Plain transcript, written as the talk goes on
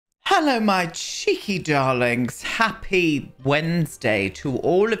Hello, my cheeky darlings. Happy Wednesday to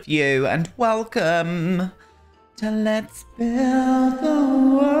all of you and welcome to Let's Build the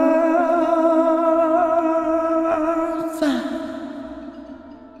World.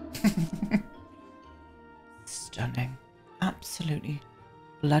 Stunning. Absolutely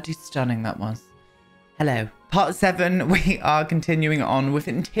bloody stunning that was. Hello. Part 7. We are continuing on with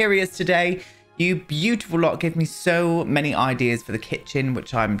interiors today. You beautiful lot gave me so many ideas for the kitchen,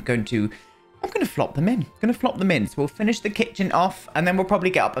 which I'm going to flop them in. So we'll finish the kitchen off and then we'll probably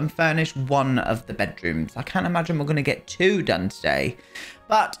get up and furnish one of the bedrooms. I can't imagine we're going to get 2 done today.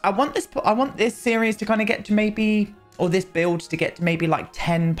 But I want this series to kind of get to maybe, or this build to get to maybe like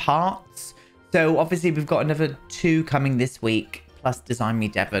 10 parts. So obviously we've got another 2 coming this week, plus Design Me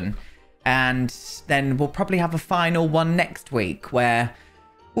Devon. And then we'll probably have a final one next week where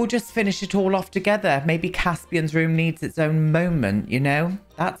we'll just finish it all off together. Maybe Caspian's room needs its own moment, you know?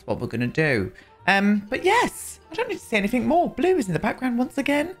 That's what we're going to do. But yes, I don't need to say anything more. Blue is in the background once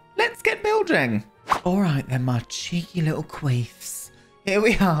again. Let's get building. All right then, my cheeky little queefs. Here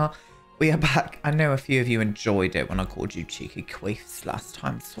we are. We are back. I know a few of you enjoyed it when I called you cheeky queefs last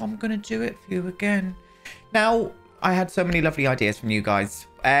time, so I'm going to do it for you again. Now, I had so many lovely ideas from you guys.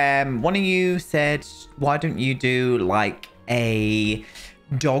 One of you said, why don't you do like a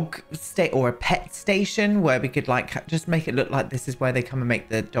dog state or a pet station where we could like just make it look like this is where they come and make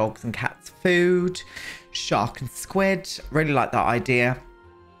the dogs and cats food. Shark and squid, really like that idea.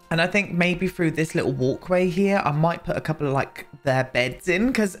 And I think maybe through this little walkway here I might put a couple of like their beds in,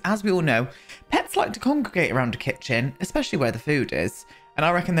 because as we all know, pets like to congregate around a kitchen, especially where the food is, and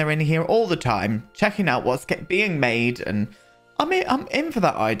I reckon they're in here all the time checking out what's being made. And I'm in for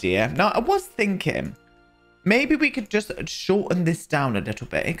that idea. Now I was thinking maybe we could just shorten this down a little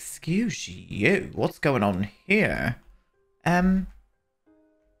bit. Excuse you. What's going on here?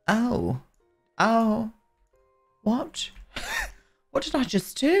 Oh. What? What did I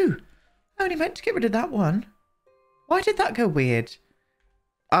just do? I only meant to get rid of that one. Why did that go weird?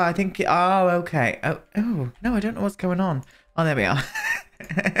 I think... Oh, okay. Oh, no, I don't know what's going on. Oh, there we are.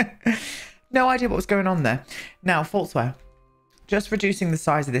 No idea what was going on there. Now, Falseware. Just reducing the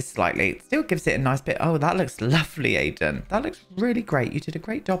size of this slightly. It still gives it a nice bit. Oh, that looks lovely, Aiden. That looks really great. You did a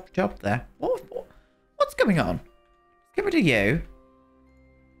great job there. What's going on? Get rid of you.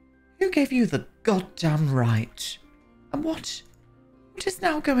 Who gave you the goddamn right? And what is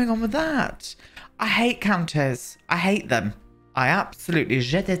now going on with that? I hate counters. I hate them. I absolutely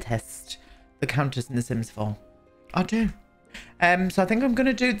je déteste the counters in The Sims 4. I do. So I think I'm going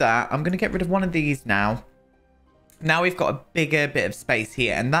to do that. I'm going to get rid of one of these now. Now we've got a bigger bit of space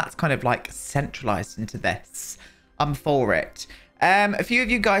here, and that's kind of like centralized into this. I'm for it. A few of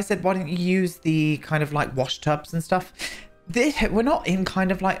you guys said, why don't you use the kind of like wash tubs and stuff? We're not in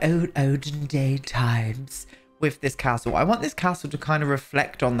kind of like olden day times with this castle. I want this castle to kind of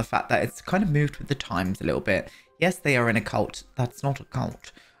reflect on the fact that it's kind of moved with the times a little bit. Yes, they are in a cult. That's not a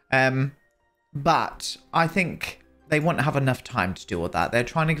cult. But I think they won't have enough time to do all that. They're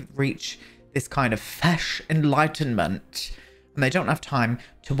trying to reach this kind of fresh enlightenment, and they don't have time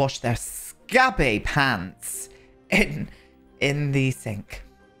to wash their scabby pants in the sink.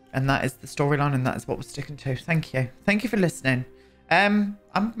 And that is the storyline, and that is what we're sticking to. Thank you for listening. I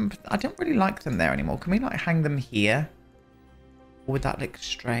don't really like them there anymore. Can we like hang them here, or would that look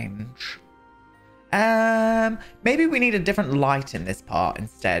strange? Maybe we need a different light in this part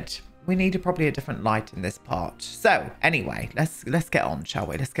instead. We need probably a different light in this part. So anyway, let's get on, shall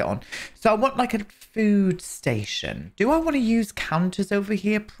we? Let's get on. So I want like a food station. Do I want to use counters over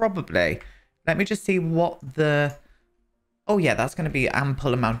here? Probably. Let me just see what the... Oh yeah, that's going to be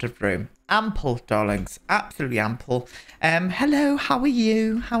ample amount of room. Ample, darlings. Absolutely ample. Hello, how are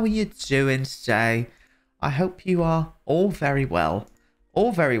you? How are you doing today? I hope you are all very well.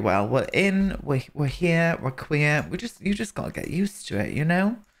 All very well. We're here, we're queer. You just got to get used to it, you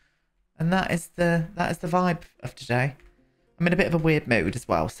know? And that is the vibe of today. I'm in a bit of a weird mood as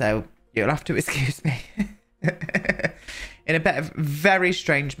well, so you'll have to excuse me. In a bit of very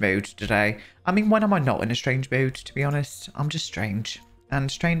strange mood today. I mean, when am I not in a strange mood, to be honest? I'm just strange. And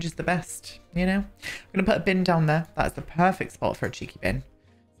strange is the best, you know? I'm going to put a bin down there. That's the perfect spot for a cheeky bin.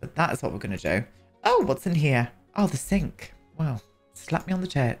 So that is what we're going to do. Oh, what's in here? Oh, the sink. Wow. Slap me on the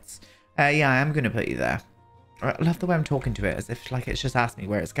tits. Yeah, I am going to put you there. I love the way I'm talking to it, as if like it's just asked me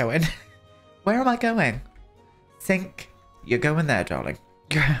where it's going. Where am I going? Sink. You're going there, darling.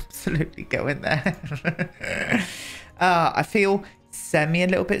 You're absolutely going there. I feel a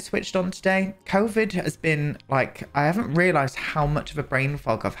little bit switched on today. COVID has been like, I haven't realised how much of a brain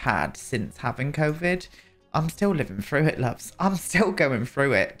fog I've had since having COVID. I'm still living through it, loves. I'm still going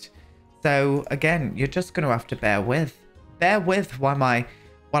through it. So again, you're just going to have to bear with. Bear with while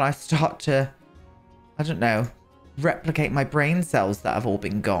I start to, I don't know, replicate my brain cells that have all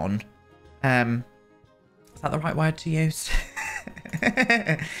been gone. Is that the right word to use?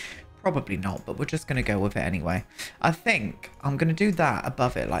 Probably not, but we're just going to go with it anyway. I think I'm going to do that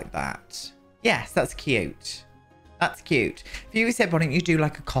above it like that. Yes, that's cute. That's cute. Viewers said, why don't you do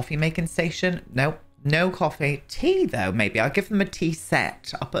like a coffee making station? Nope. No coffee. Tea though, maybe. I'll give them a tea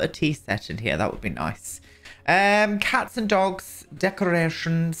set. I'll put a tea set in here. That would be nice. Cats and dogs,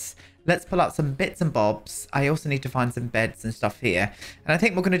 decorations. Let's pull out some bits and bobs. I also need to find some beds and stuff here. And I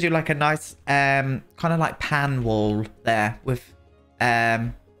think we're going to do like a nice kind of like pan wall there with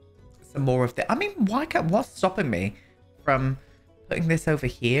some more of the... I mean, what's stopping me from putting this over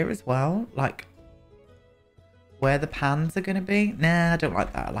here as well? Like where the pans are going to be? Nah, I don't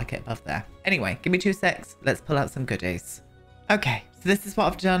like that. I like it above there. Anyway, give me 2 secs. Let's pull out some goodies. Okay, so this is what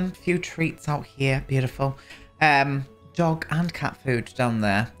I've done. A few treats out here. Beautiful. Dog and cat food down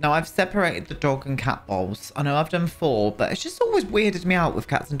there. Now, I've separated the dog and cat bowls. I know I've done 4, but it's just always weirded me out with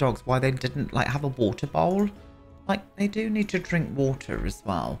cats and dogs why they didn't like have a water bowl. Like, they do need to drink water as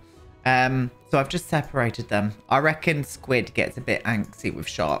well. So I've just separated them. I reckon squid gets a bit antsy with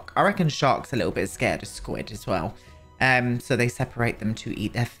shark. I reckon shark's a little bit scared of squid as well. So they separate them to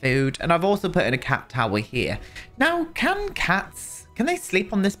eat their food. And I've also put in a cat tower here. Now, can they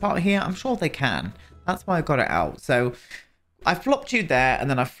sleep on this part here? I'm sure they can. That's why I got it out. So I flopped you there, and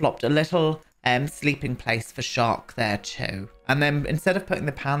then I flopped a little sleeping place for shark there too. And then instead of putting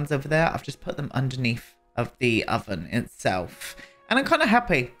the pans over there, I've just put them underneath of the oven itself. And I'm kind of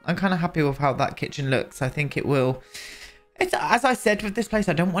happy. I'm kind of happy with how that kitchen looks. I think it will... It's, as I said with this place,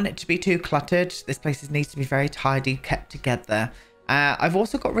 I don't want it to be too cluttered. This place needs to be very tidy, kept together. I've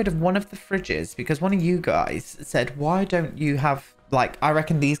also got rid of one of the fridges because one of you guys said, why don't you have... Like, I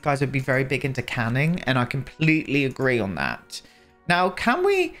reckon these guys would be very big into canning, and I completely agree on that. Now, can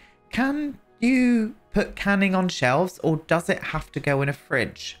you put canning on shelves, or does it have to go in a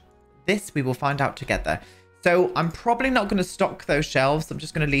fridge? This we will find out together. So I'm probably not going to stock those shelves. I'm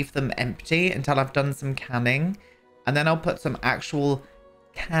just going to leave them empty until I've done some canning. And then I'll put some actual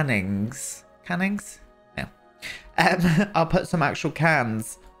cannings. Cannings? No. I'll put some actual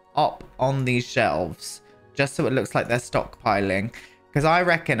cans up on these shelves, just so it looks like they're stockpiling. Because I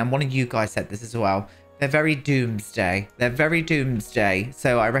reckon, and one of you guys said this as well, they're very doomsday. They're very doomsday.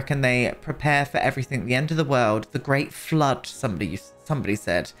 So I reckon they prepare for everything. The end of the world, the great flood, somebody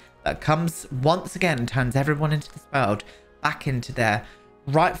said, that comes once again and turns everyone into this world back into their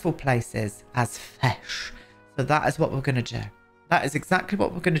rightful places as flesh. So that is what we're going to do. That is exactly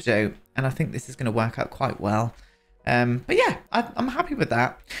what we're going to do. And I think this is going to work out quite well. But yeah, I'm happy with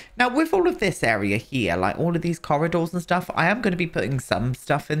that. Now, with all of this area here, like all of these corridors and stuff, I am going to be putting some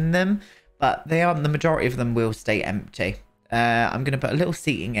stuff in them, but the majority of them will stay empty. I'm going to put a little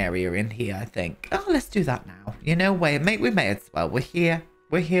seating area in here, I think. Oh, let's do that now. You know, we may as well. We're here.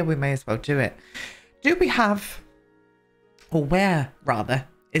 We may as well do it. Do we have, or where, rather,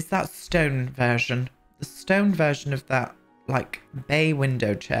 is that stone version? The stone version of that, like, bay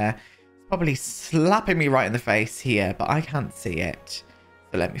window chair. Probably slapping me right in the face here, but I can't see it.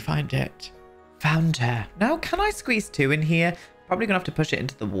 So let me find it. Found her. Now, can I squeeze 2 in here? Probably gonna have to push it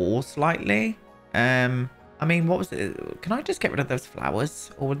into the wall slightly. I mean, what was it? Can I just get rid of those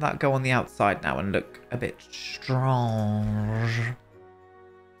flowers? Or would that go on the outside now and look a bit strange?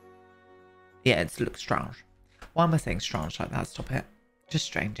 Yeah, it looks strange. Why am I saying strange like that? Stop it. Just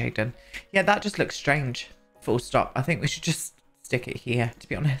strange, Aiden. Yeah, that just looks strange. Full stop. I think we should just stick it here, to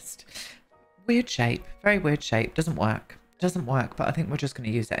be honest. Weird shape. Very weird shape. Doesn't work. Doesn't work, but I think we're just going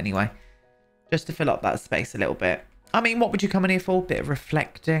to use it anyway. Just to fill up that space a little bit. I mean, what would you come in here for? Bit of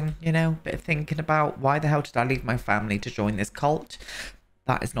reflecting, you know? Bit of thinking about why the hell did I leave my family to join this cult?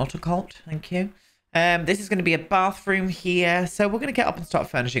 That is not a cult. Thank you. This is going to be a bathroom here. So we're going to get up and start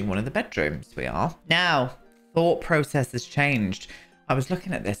furnishing one of the bedrooms. We are. Now, thought process has changed. I was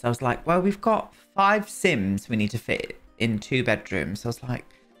looking at this. I was like, well, we've got 5 Sims we need to fit in 2 bedrooms. So I was like,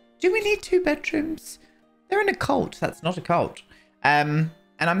 do we need 2 bedrooms? They're in a cult. That's not a cult. And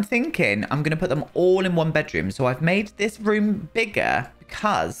I'm thinking I'm going to put them all in 1 bedroom. So I've made this room bigger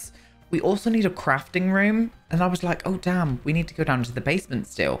because we also need a crafting room. And I was like, oh, damn, we need to go down to the basement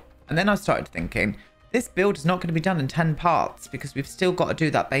still. And then I started thinking, this build is not going to be done in 10 parts because we've still got to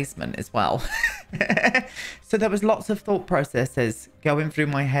do that basement as well. So there was lots of thought processes going through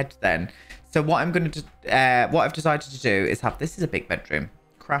my head then. So what I'm going to, what I've decided to do is have, this is a big bedroom,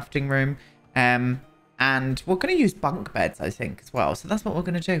 crafting room, and we're going to use bunk beds, I think, as well. So that's what we're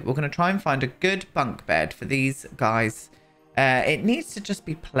going to do. We're going to try and find a good bunk bed for these guys It needs to just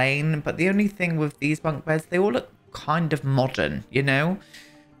be plain, but the only thing with these bunk beds, they all look kind of modern, you know?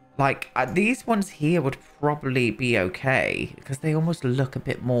 Like, these ones here would probably be okay, because they almost look a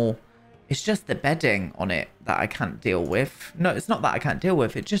bit more... It's just the bedding on it that I can't deal with. No, it's not that I can't deal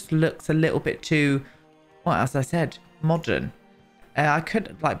with. It just looks a little bit too, well, as I said, modern. I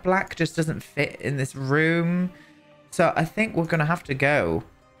could, like, black just doesn't fit in this room. So I think we're going to have to go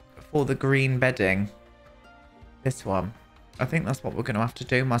for the green bedding. This one. I think that's what we're going to have to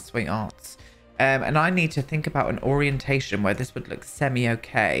do, my sweethearts. And I need to think about an orientation where this would look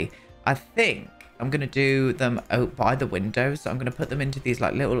semi-okay. I think I'm going to do them out by the window. So I'm going to put them into these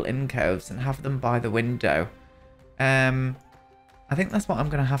like little alcoves and have them by the window. I think that's what I'm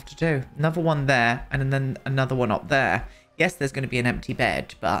going to have to do. Another one there and then another one up there. Yes, there's going to be an empty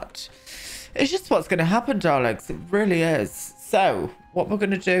bed, but it's just what's going to happen, darlings. It really is. So what we're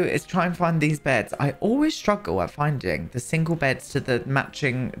going to do is try and find these beds. I always struggle at finding the single beds to the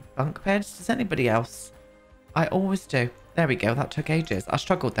matching bunk beds. Does anybody else? I always do. There we go. That took ages. I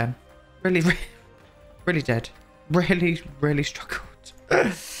struggled then. Really did. Really struggled.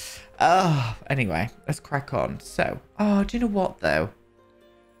 Oh, anyway, let's crack on. So, oh, do you know what though?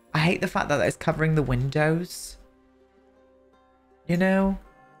 I hate the fact that it's covering the windows. You know?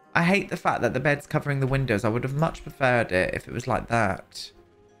 I hate the fact that the bed's covering the windows. I would have much preferred it if it was like that.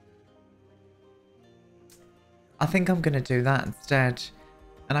 I think I'm going to do that instead.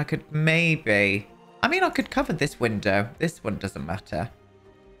 And I could maybe... I mean, I could cover this window. This one doesn't matter.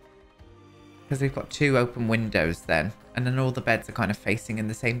 Because we've got two open windows then. And then all the beds are kind of facing in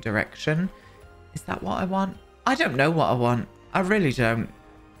the same direction. Is that what I want? I don't know what I want. I really don't.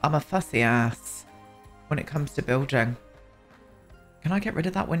 I'm a fussy ass when it comes to building. Can I get rid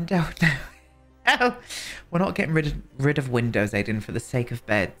of that window? No. We're not getting rid of windows, Aiden, for the sake of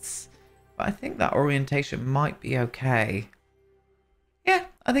beds. But I think that orientation might be okay. Yeah,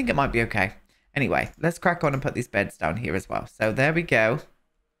 I think it might be okay. Anyway, let's crack on and put these beds down here as well. So there we go.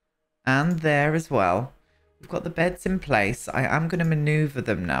 And there as well. We've got the beds in place. I am going to maneuver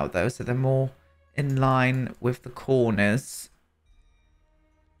them now, though, so they're more in line with the corners.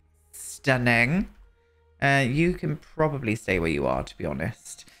 Stunning. You can probably stay where you are, to be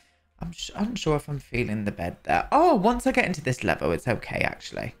honest. I'm unsure if I'm feeling the bed there. Oh, once I get into this level, it's okay,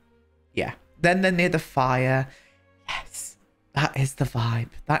 actually. Yeah. Then they're near the fire. Yes. That is the vibe.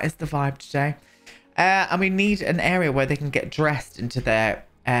 That is the vibe today. And we need an area where they can get dressed into their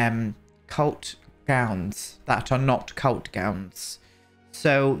cult gowns that are not cult gowns.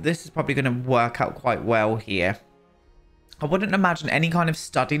 So this is probably going to work out quite well here. I wouldn't imagine any kind of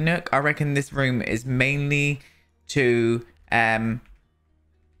study nook. I reckon this room is mainly to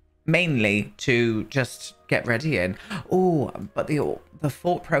just get ready in. Oh, but the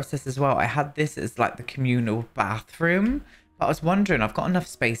thought process as well. I had this as like the communal bathroom. But I was wondering, I've got enough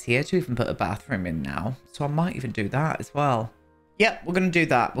space here to even put a bathroom in now. So I might even do that as well. Yep, we're going to do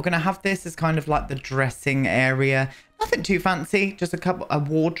that. We're going to have this as kind of like the dressing area. Nothing too fancy. Just a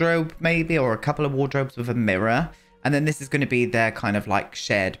wardrobe maybe, or a couple of wardrobes with a mirror. And then this is going to be their kind of like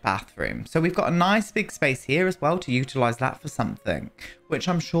shared bathroom. So we've got a nice big space here as well to utilize that for something, which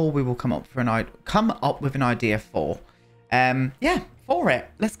I'm sure we will come up with an idea for. Yeah, for it.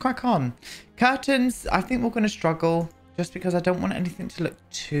 Let's crack on. Curtains, I think we're going to struggle just because I don't want anything to look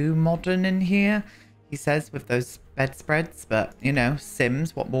too modern in here. He says with those bedspreads, but you know,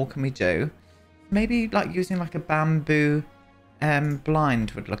 Sims, what more can we do? Maybe like using like a bamboo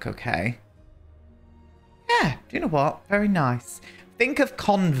blind would look okay. Yeah, do you know what? Very nice. Think of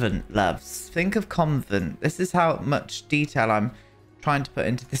convent, loves. Think of convent. This is how much detail I'm trying to put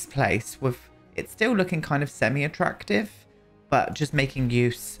into this place, with it still looking kind of semi-attractive, but just making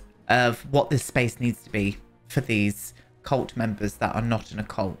use of what this space needs to be for these cult members that are not in a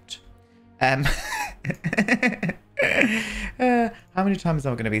cult. How many times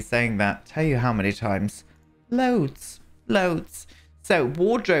am I going to be saying that? Tell you how many times. Loads. So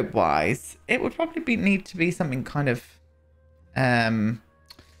wardrobe wise, it would probably need to be something kind of I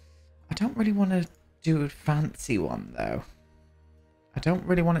don't really want to do a fancy one though. I don't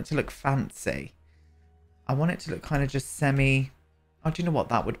really want it to look fancy. I want it to look kind of just semi. Oh, do you know what?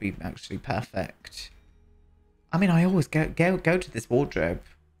 That would be actually perfect. I mean, I always go to this wardrobe.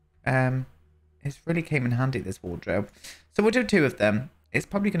 It's really came in handy, this wardrobe. So we'll do two of them. It's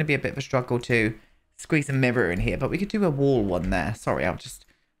probably going to be a bit of a struggle to squeeze a mirror in here, but we could do a wall one there. Sorry, I've just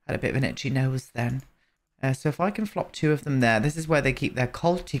had a bit of an itchy nose then. So if I can flop two of them there, this is where they keep their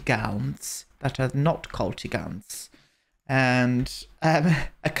culty gowns that are not culty gowns. And a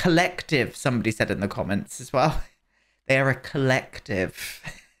collective, somebody said in the comments as well. They are a collective.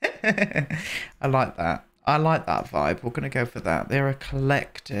 I like that. I like that vibe. We're going to go for that. They're a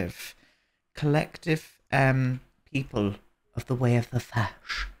collective people of the way of the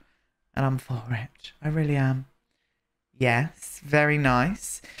flesh. And I'm for it. I really am. Yes, very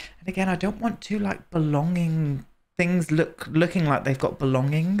nice. And again, I don't want to like belonging things looking like they've got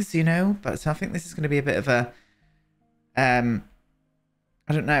belongings, you know? But so I think this is going to be a bit of a, I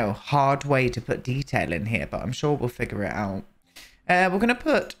don't know, hard way to put detail in here, but I'm sure we'll figure it out. We're going to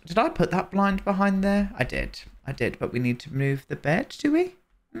put, did I put that blind behind there? I did, but we need to move the bed, do we?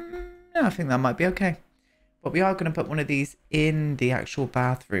 No, I think that might be okay. But we are going to put one of these in the actual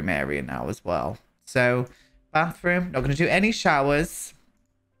bathroom area now as well. So, bathroom, not going to do any showers.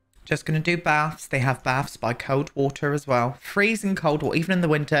 Just going to do baths. They have baths by cold water as well. Freezing cold water. Even in the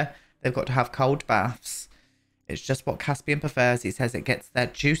winter, they've got to have cold baths. It's just what Caspian prefers. He says it gets their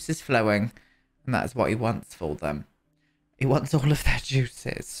juices flowing. And that is what he wants for them. He wants all of their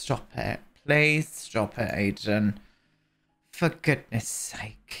juices. Stop it. Please stop it, Aiden. For goodness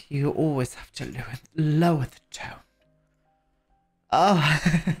sake. You always have to lower the tone. Oh.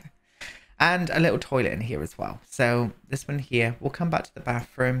 And a little toilet in here as well. So this one here. We'll come back to the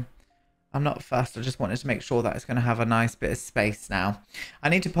bathroom. I'm not fussed. I just wanted to make sure that it's going to have a nice bit of space now. I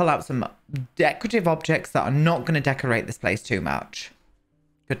need to pull out some decorative objects that are not going to decorate this place too much.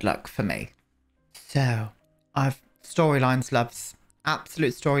 Good luck for me. So, storylines, loves.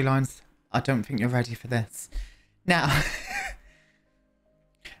 Absolute storylines. I don't think you're ready for this.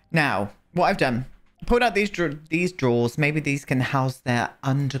 Now, what I've done, pulled out these drawers. Maybe these can house their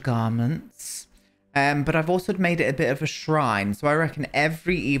undergarments. But I've also made it a bit of a shrine. So I reckon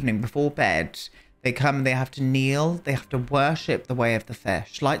every evening before bed, they come, they have to kneel, they have to worship the way of the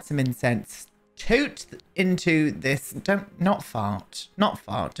fish, light some incense, toot into this, not fart,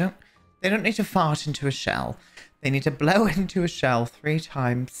 they don't need to fart into a shell. They need to blow into a shell 3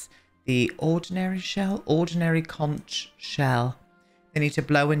 times. The ordinary shell, ordinary conch shell. They need to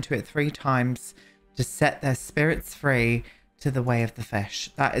blow into it 3 times to set their spirits free to the way of the fish.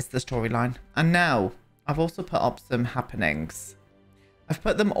 That is the storyline. And now I've also put up some happenings. I've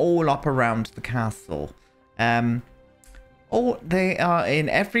put them all up around the castle. They are in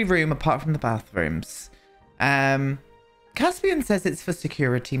every room apart from the bathrooms. Caspian says it's for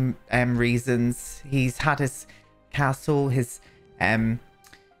security reasons. He's had his castle, his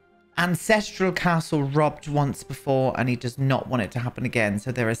ancestral castle robbed once before, and he does not want it to happen again.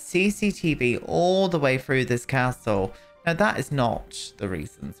 So there are CCTV all the way through this castle. Now, that is not the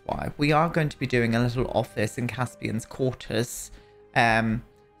reasons why. We are going to be doing a little office in Caspian's quarters,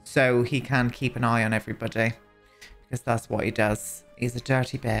 so he can keep an eye on everybody, because that's what he does. He's a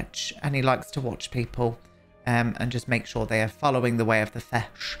dirty bitch, and he likes to watch people and just make sure they are following the way of the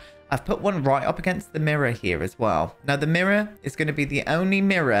fish. I've put one right up against the mirror here as well. Now, the mirror is going to be the only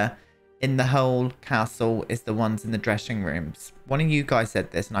mirror in the whole castle, is the ones in the dressing rooms. One of you guys said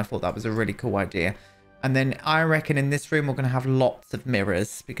this, and I thought that was a really cool idea. And then I reckon in this room, we're going to have lots of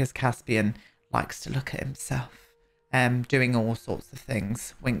mirrors, because Caspian likes to look at himself, doing all sorts of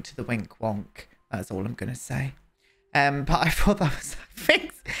things. Wink to the wink wonk. That's all I'm going to say. But I thought that was,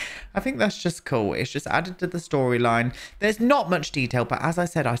 I think that's just cool. It's just added to the storyline. There's not much detail, but as I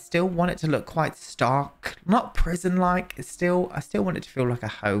said, I still want it to look quite stark, not prison-like. I still want it to feel like a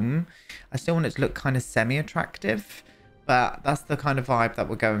home. I still want it to look kind of semi-attractive, but that's the kind of vibe that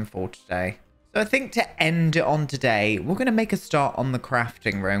we're going for today. So I think to end it on today, we're going to make a start on the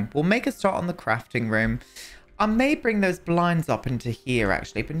crafting room. We'll make a start on the crafting room. I may bring those blinds up into here,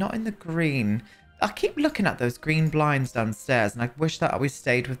 actually, but not in the green. I keep looking at those green blinds downstairs, and I wish that we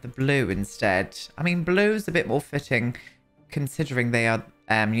stayed with the blue instead. I mean, blue's a bit more fitting, considering they are,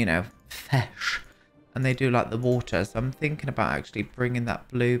 you know, fish, and they do like the water. So I'm thinking about actually bringing that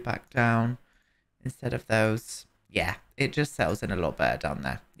blue back down instead of those. Yeah, it just settles in a lot better down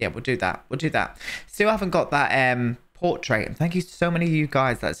there. Yeah, we'll do that. We'll do that. Still haven't got that portrait, and thank you to so many of you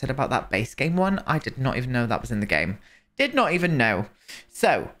guys that said about that base game one. I did not even know that was in the game. Did not even know.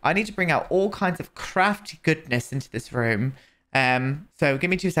 So I need to bring out all kinds of crafty goodness into this room. So give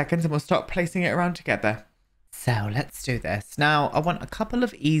me 2 seconds and we'll start placing it around together. So let's do this. Now, I want a couple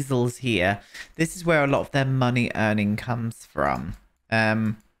of easels here. This is where a lot of their money earning comes from.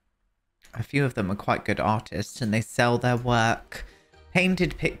 A few of them are quite good artists, and they sell their work.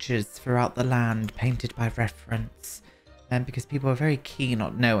 Painted pictures throughout the land, painted by reference. Because people are very keen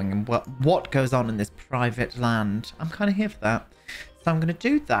on knowing what goes on in this private land. I'm kind of here for that. So I'm going to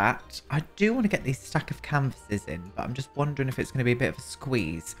do that. I do want to get these stack of canvases in, but I'm just wondering if it's going to be a bit of a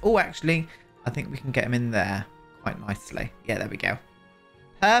squeeze. Oh, actually, I think we can get them in there quite nicely. Yeah, there we go.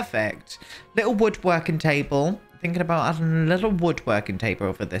 Perfect. Little woodworking table. Thinking about adding a little woodworking table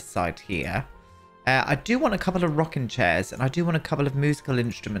over this side here. I do want a couple of rocking chairs, and I do want a couple of musical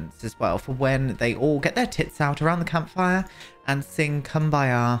instruments as well for when they all get their tits out around the campfire and sing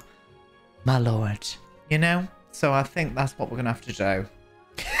Kumbaya, my lord. You know? So I think that's what we're going to have to do.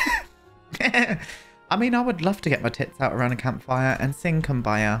 I mean, I would love to get my tits out around a campfire and sing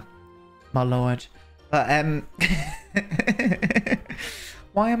Kumbaya, my lord. But,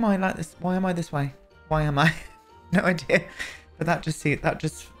 why am I like this? Why am I this way? Why am I? No idea. But that just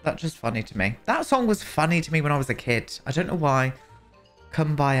funny to me. That song was funny to me when I was a kid. I don't know why.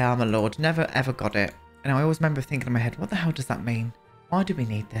 Kumbaya, my lord. Never ever got it. And I always remember thinking in my head, what the hell does that mean? Why do we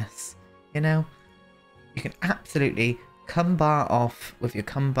need this? You know? You can absolutely Kumbaya off with your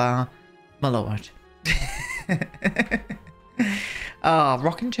Kumbaya, my lord.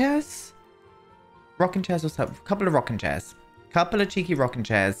 Rocking chairs? Rocking chairs also. A couple of rocking chairs. Couple of cheeky rocking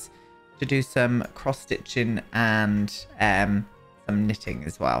chairs to do some cross stitching and some knitting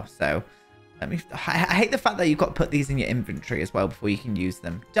as well. So I hate the fact that you've got to put these in your inventory as well before you can use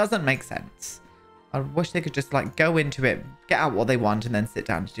them. Doesn't make sense. I wish they could just like go into it, get out what they want, and then sit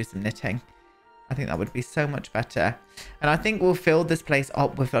down to do some knitting. I think that would be so much better. And I think we'll fill this place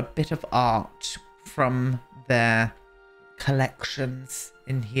up with a bit of art from their collections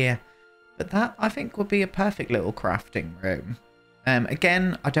in here. But that, I think, would be a perfect little crafting room.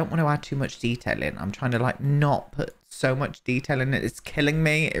 Again, I don't want to add too much detail in. I'm trying to, like, not put so much detail in it. It's killing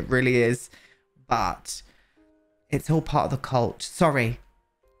me. It really is. But it's all part of the cult. Sorry,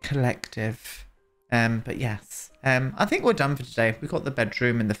 collective. But yes. I think we're done for today. We've got the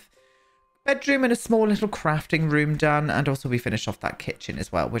bedroom and a small little crafting room done, and also we finished off that kitchen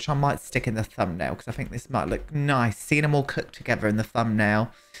as well, which I might stick in the thumbnail because I think this might look nice seeing them all cooked together in the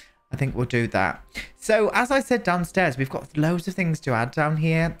thumbnail. I think we'll do that. So as I said downstairs, we've got loads of things to add down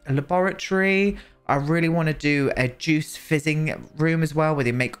here. A laboratory. I really want to do a juice fizzing room as well, where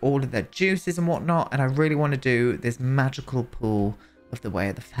they make all of their juices and whatnot, and I really want to do this magical pool of the way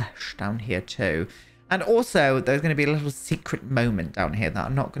of the flesh down here too. And also, there's going to be a little secret moment down here that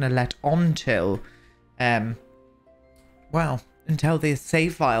I'm not going to let on till, well, until the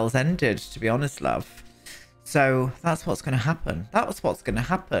save files ended, to be honest, love. So that's what's going to happen. That's what's going to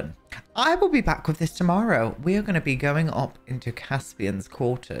happen. I will be back with this tomorrow. We are going to be going up into Caspian's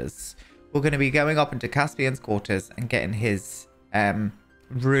quarters. We're going to be going up into Caspian's quarters and getting his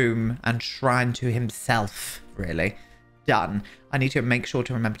room and shrine to himself, really. Done. I need to make sure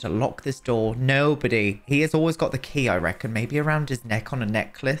to remember to lock this door. Nobody. He has always got the key, I reckon. Maybe around his neck on a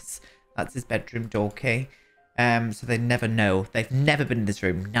necklace. That's his bedroom door key. So they never know. They've never been in this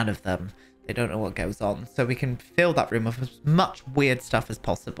room. None of them. They don't know what goes on. So we can fill that room with as much weird stuff as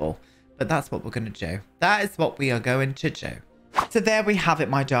possible. But that's what we're going to do. That is what we are going to do. So there we have it,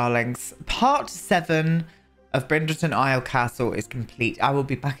 my darlings. Part 7 of Brindleton Isle Castle is complete. I will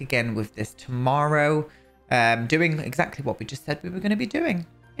be back again with this tomorrow. Doing exactly what we just said we were going to be doing.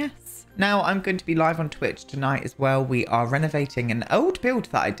 Yes. Now I'm going to be live on Twitch tonight as well. We are renovating an old build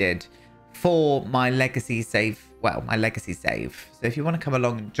that I did for my legacy save. Well, my legacy save. So if you want to come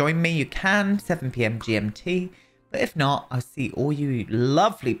along and join me, you can. 7 PM GMT. But if not, I'll see all you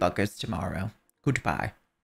lovely buggers tomorrow. Goodbye.